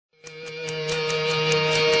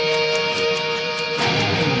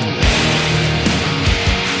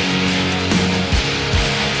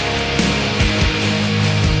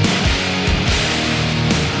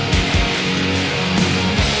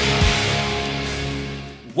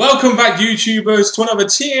Welcome back, YouTubers, to another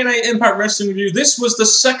TNA Impact Wrestling review. This was the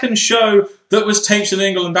second show that was taped in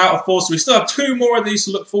England out of 4, so we still have 2 more of these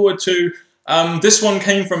to look forward to. This one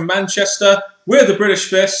came from Manchester. We're the British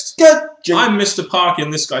Fist. Good. I'm Mr. Parkin.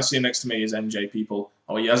 This guy sitting next to me is MJ, people.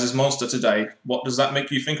 Oh, he has his monster today. What does that make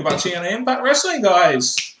you think about TNA Impact Wrestling,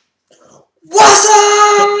 guys? What's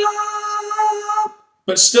up?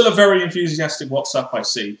 But still a very enthusiastic what's up, I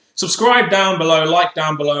see. Subscribe down below, like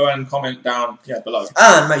down below, and comment down below.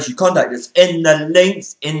 And make sure you contact us in the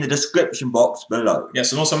links in the description box below.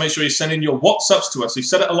 Yes, and also make sure you send in your what's-ups to us. We've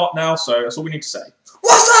said it a lot now, so that's all we need to say.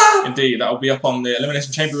 What's up? Indeed, that'll be up on the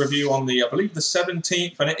Elimination Chamber review on the, I believe, the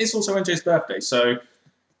 17th, and it is also NJ's birthday, so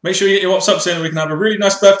make sure you get your what's-ups in and we can have a really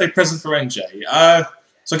nice birthday present for NJ.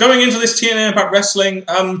 So going into this TNA Impact Wrestling,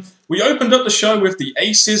 we opened up the show with the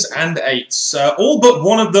Aces and Eights. All but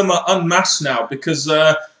one of them are unmasked now because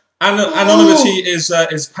anonymity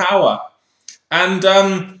is power. And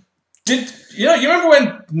you remember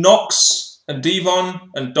when Knox and Devon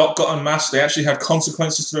and Doc got unmasked? They actually had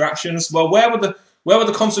consequences to their actions. Well, where were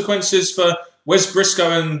the consequences for Wes Briscoe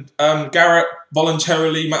and Garrett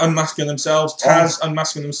voluntarily unmasking themselves, Taz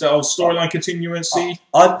unmasking themselves, storyline continuancy?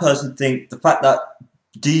 I personally think the fact that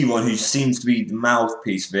D1, who seems to be the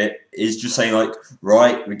mouthpiece of it, is just saying like,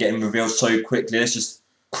 right, we're getting revealed so quickly, let's just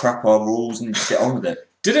crap our rules and just get on with it.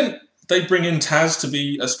 Didn't they bring in Taz to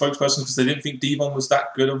be a spokesperson because they didn't think Devon was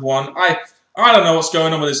that good of one? I don't know what's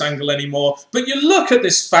going on with this angle anymore, but you look at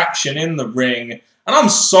this faction in the ring, and I'm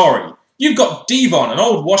sorry, you've got Devon, an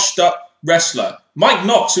old washed-up wrestler, Mike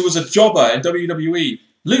Knox, who was a jobber in WWE,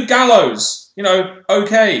 Luke Gallows,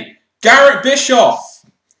 okay, Garrett Bischoff,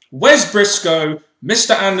 Wes Briscoe,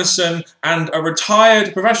 Mr. Anderson, and a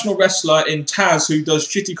retired professional wrestler in Taz who does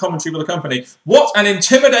shitty commentary for the company. What an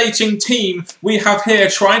intimidating team we have here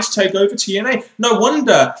trying to take over TNA. No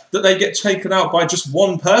wonder that they get taken out by just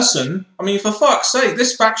one person. I mean, for fuck's sake,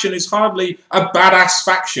 this faction is hardly a badass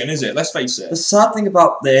faction, is it? Let's face it. The sad thing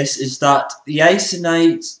about this is that the Ace and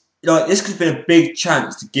Eight, this could have been a big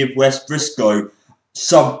chance to give Wes Briscoe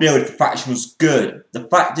some build if the faction was good. The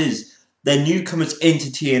fact is, they're newcomers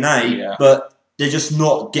into TNA, but they're just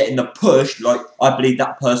not getting the push. Like, I believe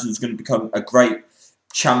that person's going to become a great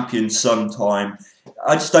champion sometime.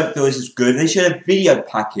 I just don't feel this is good. They should have a video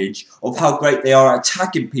package of how great they are at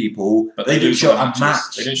attacking people. But they didn't show a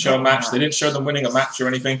match. They didn't show a match. They didn't show them winning a match or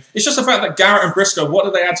anything. It's just the fact that Garrett and Briscoe, what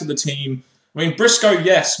do they add to the team? I mean, Briscoe,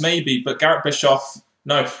 yes, maybe, but Garrett Bischoff,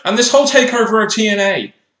 no. And this whole takeover of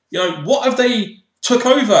TNA, what have they took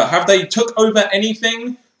over? Have they took over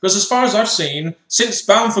anything? Because as far as I've seen, since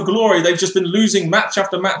Bound for Glory, they've just been losing match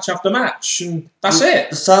after match after match, and that's it.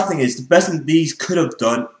 The sad thing is, the best thing these could have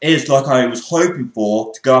done is, like I was hoping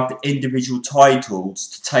for, to go after individual titles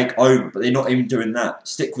to take over, but they're not even doing that.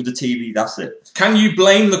 Stick with the TV, that's it. Can you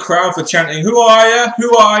blame the crowd for chanting, who are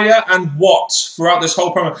you, and what, throughout this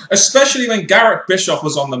whole promo? Especially when Garrett Bischoff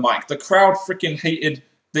was on the mic. The crowd freaking hated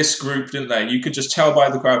this group, didn't they? You could just tell by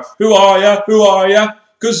the crowd, who are you?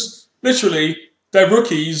 Because, literally, they're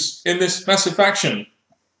rookies in this massive faction.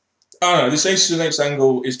 I don't know, this Aces and Eights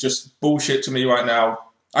angle is just bullshit to me right now.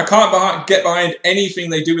 I can't get behind anything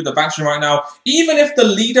they do with the faction right now. Even if the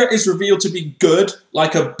leader is revealed to be good,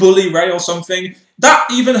 like a Bully Ray or something, that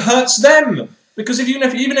even hurts them. Because even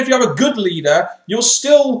if you have a good leader,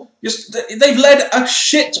 they've led a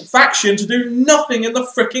shit faction to do nothing in the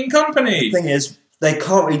freaking company. The thing is, they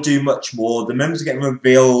can't really do much more. The members are getting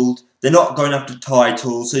revealed. They're not going after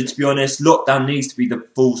titles. So to be honest, lockdown needs to be the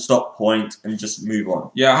full stop point and just move on.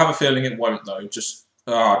 Yeah, I have a feeling it won't though.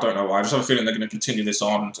 I don't know why. I just have a feeling they're going to continue this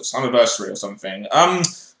on to some anniversary or something.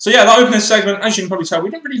 So yeah, that opening segment, as you can probably tell, we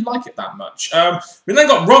didn't really like it that much. We then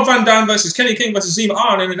got Rob Van Dam versus Kenny King versus Zema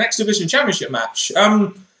Arn in an X Division Championship match.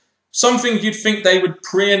 Something you'd think they would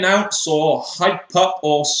pre-announce or hype up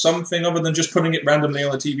or something other than just putting it randomly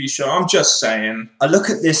on a TV show. I'm just saying. I look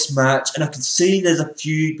at this match and I can see there's a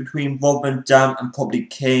feud between Rob Van Dam and probably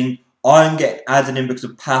King. I'm getting added in because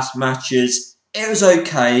of past matches. It was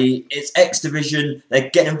okay. It's X Division. They're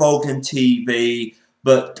getting involved in TV.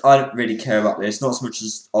 But I don't really care about this, not as much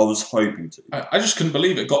as I was hoping to. I just couldn't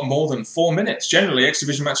believe it got more than 4 minutes. Generally, X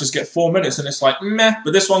Division matches get 4 minutes, and it's like, meh.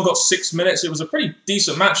 But this one got 6 minutes. It was a pretty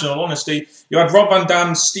decent match, in all honesty. You had Rob Van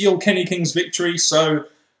Dam steal Kenny King's victory, so it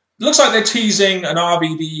looks like they're teasing an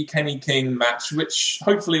RVD Kenny King match, which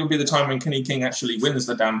hopefully will be the time when Kenny King actually wins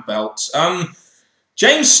the damn belt.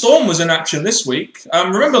 James Storm was in action this week.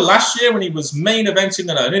 Remember last year when he was main eventing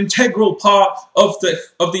an integral part of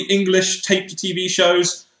the English taped TV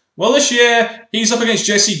shows? Well, this year he's up against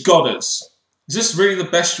Jesse Goddard. Is this really the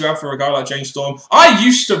best you have for a guy like James Storm? I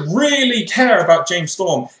used to really care about James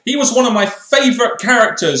Storm. He was one of my favourite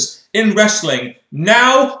characters in wrestling.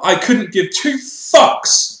 Now, I couldn't give two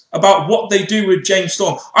fucks about what they do with James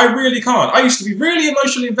Storm. I really can't. I used to be really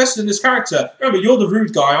emotionally invested in this character. Remember, you're the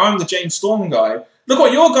rude guy, I'm the James Storm guy. Look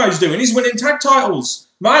what your guy's doing. He's winning tag titles.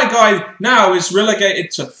 My guy now is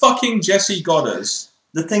relegated to fucking Jesse Goddard.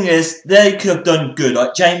 The thing is, they could have done good.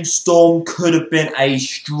 Like, James Storm could have been a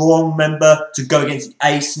strong member to go against the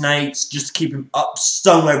Ace Nates, just to keep him up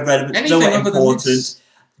somewhere relevant, somewhere important.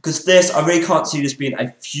 Because this, I really can't see this being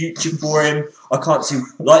a future for him. I can't see,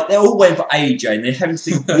 like, they're all waiting for AJ, and they're having to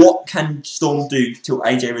think, what can Storm do till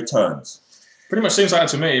AJ returns? Pretty much seems like that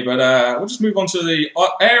to me, but we'll just move on to the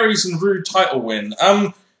Aries and Rude title win.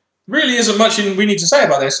 Really isn't much we need to say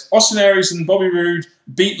about this. Austin Aries and Bobby Roode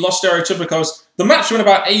beat Los Stereotypicos. The match went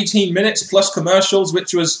about 18 minutes plus commercials,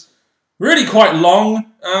 which was really quite long.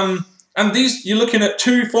 And these, you're looking at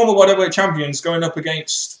two former worldwide champions going up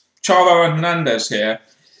against Chavo Hernandez here.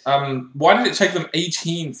 Why did it take them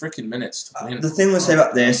 18 freaking minutes to win? The thing we'll say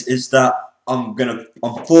about this is that I'm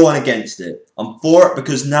for and against it. I'm for it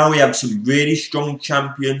because now we have some really strong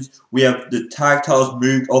champions. We have the tag titles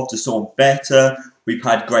moved off to someone better. We've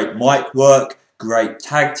had great mic work, great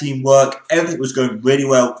tag team work. Everything was going really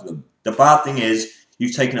well for them. The bad thing is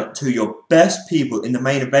you've taken up two of your best people in the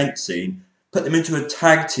main event scene, put them into a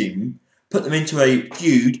tag team, put them into a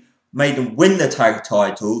feud, made them win the tag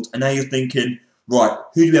titles, and now you're thinking, right,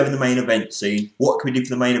 who do we have in the main event scene? What can we do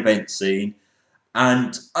for the main event scene?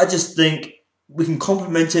 And I just think we can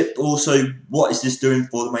complement it, but also, what is this doing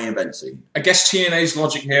for the main event scene? I guess TNA's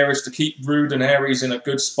logic here is to keep Roode and Aries in a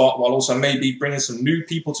good spot while also maybe bringing some new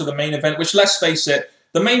people to the main event, which, let's face it,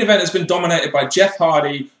 the main event has been dominated by Jeff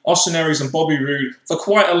Hardy, Austin Aries and Bobby Roode for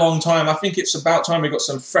quite a long time. I think it's about time we got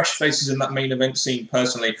some fresh faces in that main event scene,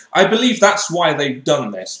 personally. I believe that's why they've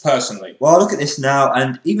done this, personally. Well, look at this now,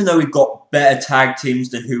 and even though we've got better tag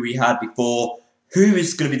teams than who we had before, who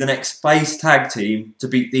is going to be the next face tag team to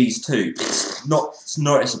beat these two? It's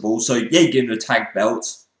noticeable. So, yeah, you give them the tag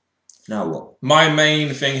belts. Now what? My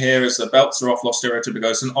main thing here is the belts are off Los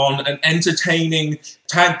Stereotypicos and on an entertaining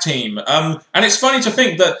tag team. And it's funny to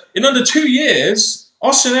think that in under 2 years,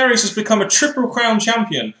 Austin Aries has become a Triple Crown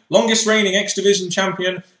champion, longest reigning X Division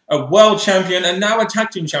champion, a world champion, and now a tag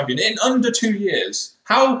team champion in under 2 years.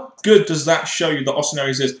 How good does that show you that Austin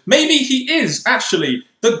Aries is? Maybe he is actually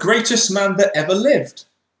the greatest man that ever lived.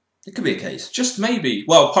 It could be a case. Just maybe.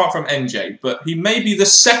 Well, apart from NJ, but he may be the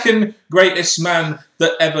second greatest man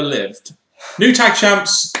that ever lived. New tag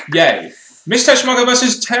champs, yay. Miss Teschmacher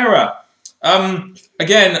versus Terra.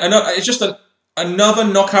 Again, it's just another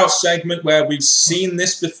knockout segment where we've seen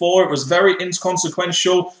this before. It was very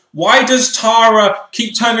inconsequential. Why does Tara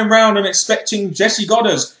keep turning around and expecting Jesse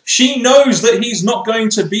Goddard? She knows that he's not going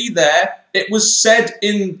to be there. It was said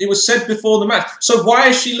before the match. So why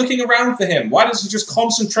is she looking around for him? Why doesn't she just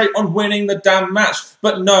concentrate on winning the damn match?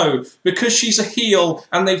 But no, because she's a heel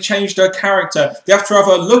and they've changed her character, they have to have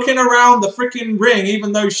her looking around the freaking ring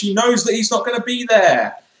even though she knows that he's not going to be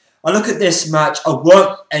there. I look at this match, I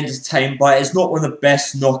weren't entertained by it. It's not one of the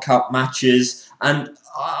best knockout matches. And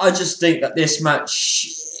I just think that this match,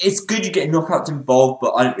 it's good you get knockouts involved,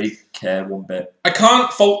 but I don't really care one bit. I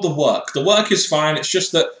can't fault the work. The work is fine. It's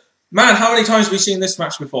just that, man, how many times have we seen this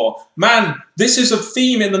match before? Man, this is a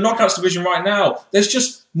theme in the knockouts division right now. There's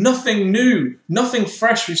just nothing new, nothing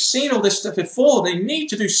fresh. We've seen all this stuff before. They need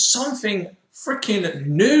to do something freaking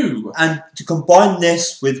new. And to combine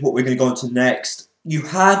this with what we're going to go on to next, you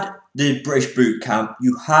had the British boot camp,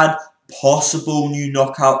 you had possible new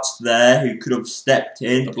knockouts there who could have stepped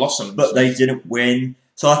in, The Blossoms, but they didn't win.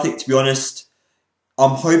 So I think, to be honest,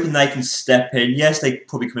 I'm hoping they can step in. Yes, they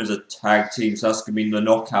probably come as a tag team, so that's going to mean the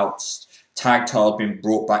knockouts tag title being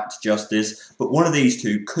brought back to Justice. But one of these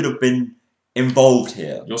two could have been involved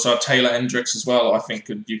here. You also have Taylor Hendricks as well. I think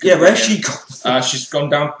you could. Yeah, where's she gone? She's gone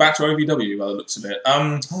down back to OVW by the looks of it.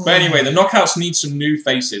 But anyway, the knockouts need some new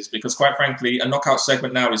faces because, quite frankly, a knockout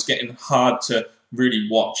segment now is getting hard to really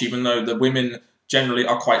watch. Even though the women generally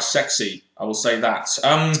are quite sexy, I will say that.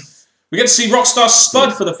 We get to see Rockstar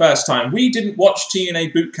Spud for the first time. We didn't watch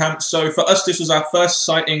TNA Boot Camp, so for us this was our first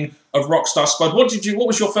sighting of Rockstar Spud. What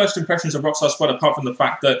was your first impressions of Rockstar Spud, apart from the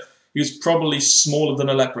fact that he was probably smaller than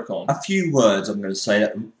a leprechaun? A few words I'm going to say.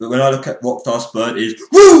 That when I look at Rockstar Spud is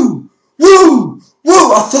woo, woo,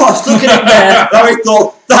 woo. I thought I was looking at there, and I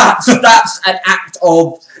thought that's an act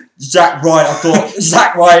of Zack Ryder. I thought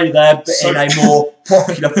Zack Ryder there, but in a more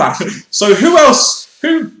popular fashion. So who else?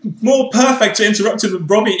 Who more perfect to interrupt him than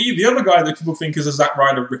Robbie E, the other guy that people think is a Zack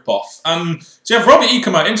Ryder ripoff. So you have Robbie E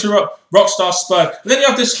come out, interrupt Rockstar Spud, and then you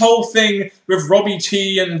have this whole thing with Robbie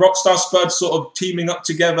T and Rockstar Spud sort of teaming up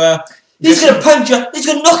together. He's going to punch you, he's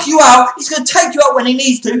going to knock you out, he's going to take you out when he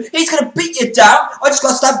needs to, he's going to beat you down, I just got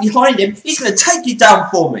to stand behind him, he's going to take you down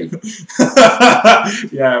for me.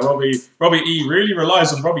 Yeah, Robbie E really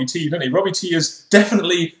relies on Robbie T, doesn't he? Robbie T is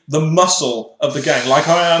definitely the muscle of the gang, like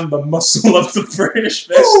I am the muscle of the British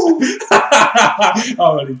Fist.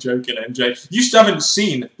 I'm only joking, MJ. You still haven't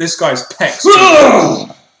seen this guy's pecs.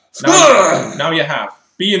 now you have.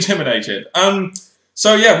 Be intimidated.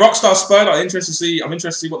 So yeah, Rockstar Spud, I'm interested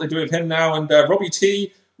to see what they do with him now. And Robbie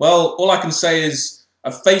T, well, all I can say is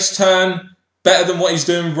a face turn, better than what he's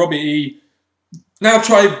doing with Robbie E. Now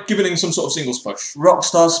try giving him some sort of singles push.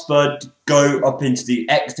 Rockstar Spud go up into the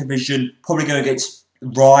X division, probably going against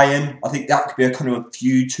Ryan. I think that could be a kind of a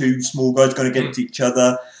feud, two small guys going against each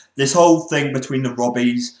other. This whole thing between the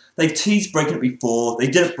Robbies, they've teased breaking it before, they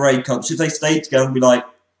didn't break up, so if they stayed together and be like,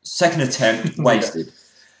 second attempt, wasted. Yeah.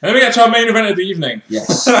 And then we get to our main event of the evening.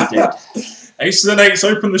 Yes, we did. Aces and Eights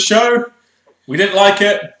opened the show. We didn't like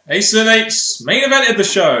it. Aces and Eights main evented the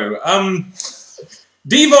show.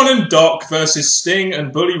 Devon and Doc versus Sting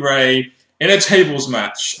and Bully Ray in a tables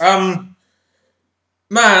match. Man,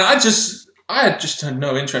 I just had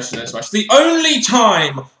no interest in this match. The only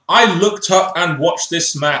time I looked up and watched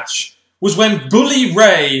this match was when Bully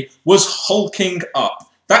Ray was hulking up.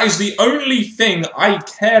 That is the only thing I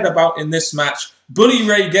cared about in this match. Bully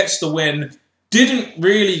Ray gets the win. Didn't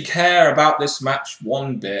really care about this match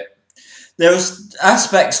one bit. There was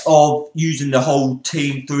aspects of using the whole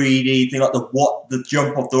Team 3D thing, like the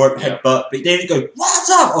jump off the rope headbutt, but he didn't go, what's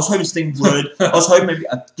up? I was hoping Sting would. I was hoping maybe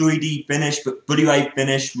a 3D finish, but Bully Ray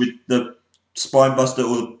finished with the spine buster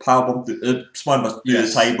or the powerbomb, spine buster through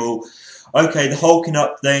the table. Okay, the hulking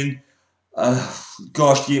up thing.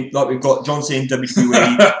 Gosh, we've got John Cena in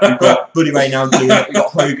WWE, we've got Bully Ray now doing it, we've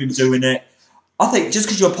got Hogan doing it. I think just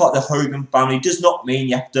because you're part of the Hogan family does not mean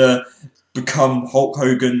you have to become Hulk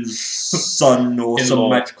Hogan's son or some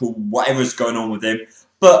magical whatever's going on with him.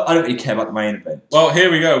 But I don't really care about the main event. Well, here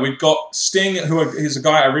we go. We've got Sting, who is a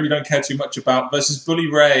guy I really don't care too much about, versus Bully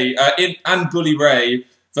Ray, and Bully Ray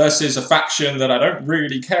versus a faction that I don't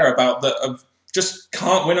really care about that just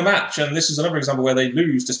can't win a match. And this is another example where they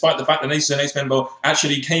lose, despite the fact that an Aces and Eights member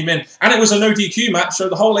actually came in. And it was a no DQ match, so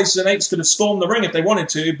the whole Aces and Eights could have stormed the ring if they wanted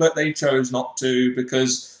to, but they chose not to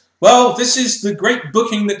because, well, this is the great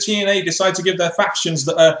booking that TNA decide to give their factions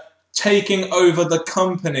that are taking over the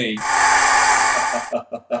company.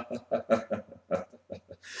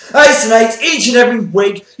 Aces and Eights, each and every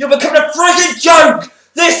week, you're becoming a friggin' joke!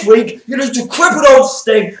 This week, you lose to crippled old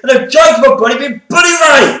Sting and a joke of a buddy being Bully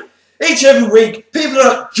Ray! Each and every week, people are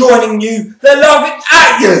not joining you, they're laughing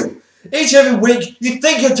at you! Each and every week, you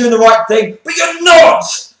think you're doing the right thing, but you're not!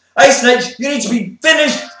 Aces and Eights, you need to be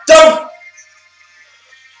finished, don't...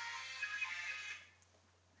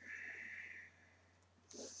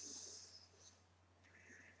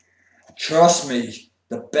 Trust me,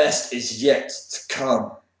 the best is yet to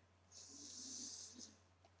come.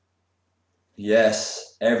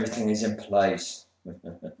 Yes, everything is in place.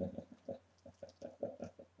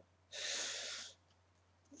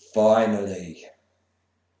 Finally.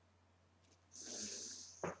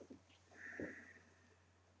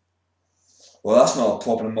 Well, that's not a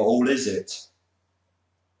problem at all, is it?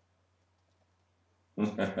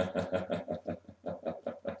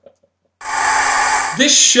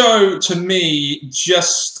 This show, to me,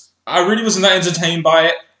 I really wasn't that entertained by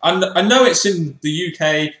it. I know it's in the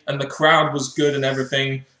UK and the crowd was good and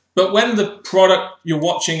everything, but when the product you're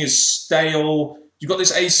watching is stale, you've got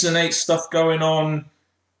this Aces and Eights stuff going on,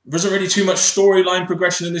 there isn't really too much storyline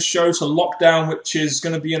progression in this show to Lockdown, which is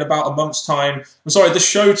going to be in about a month's time. I'm sorry, the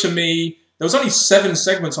show to me, there was only 7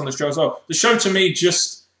 segments on the show as well. The show to me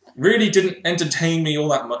just really didn't entertain me all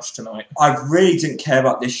that much tonight. I really didn't care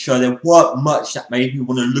about this show. There weren't much that made me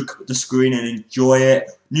want to look at the screen and enjoy it.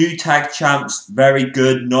 New tag champs, very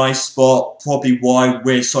good, nice spot, probably why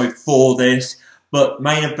we're so for this. But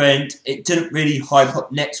main event, it didn't really hype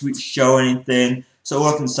up next week's show or anything. So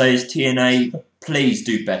all I can say is TNA, please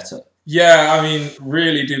do better. Yeah, I mean,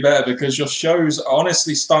 really do better because your show's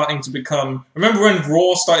honestly starting to become... Remember when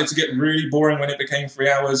Raw started to get really boring when it became 3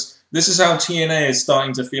 hours? This is how TNA is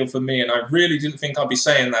starting to feel for me, and I really didn't think I'd be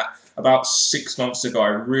saying that about 6 months ago. I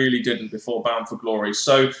really didn't before Bound for Glory.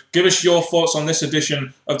 So give us your thoughts on this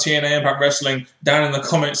edition of TNA Impact Wrestling down in the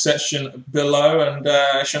comment section below, and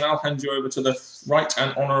Chanel, I'll hand you over to the right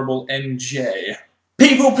and honourable NJ.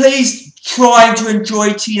 People, please try to enjoy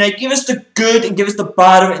TNA. Give us the good and give us the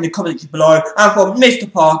bad of it in the comments below. And from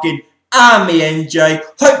Mr. Parkin and me, NJ,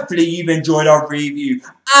 hopefully you've enjoyed our review.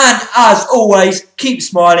 And as always, keep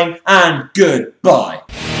smiling and goodbye.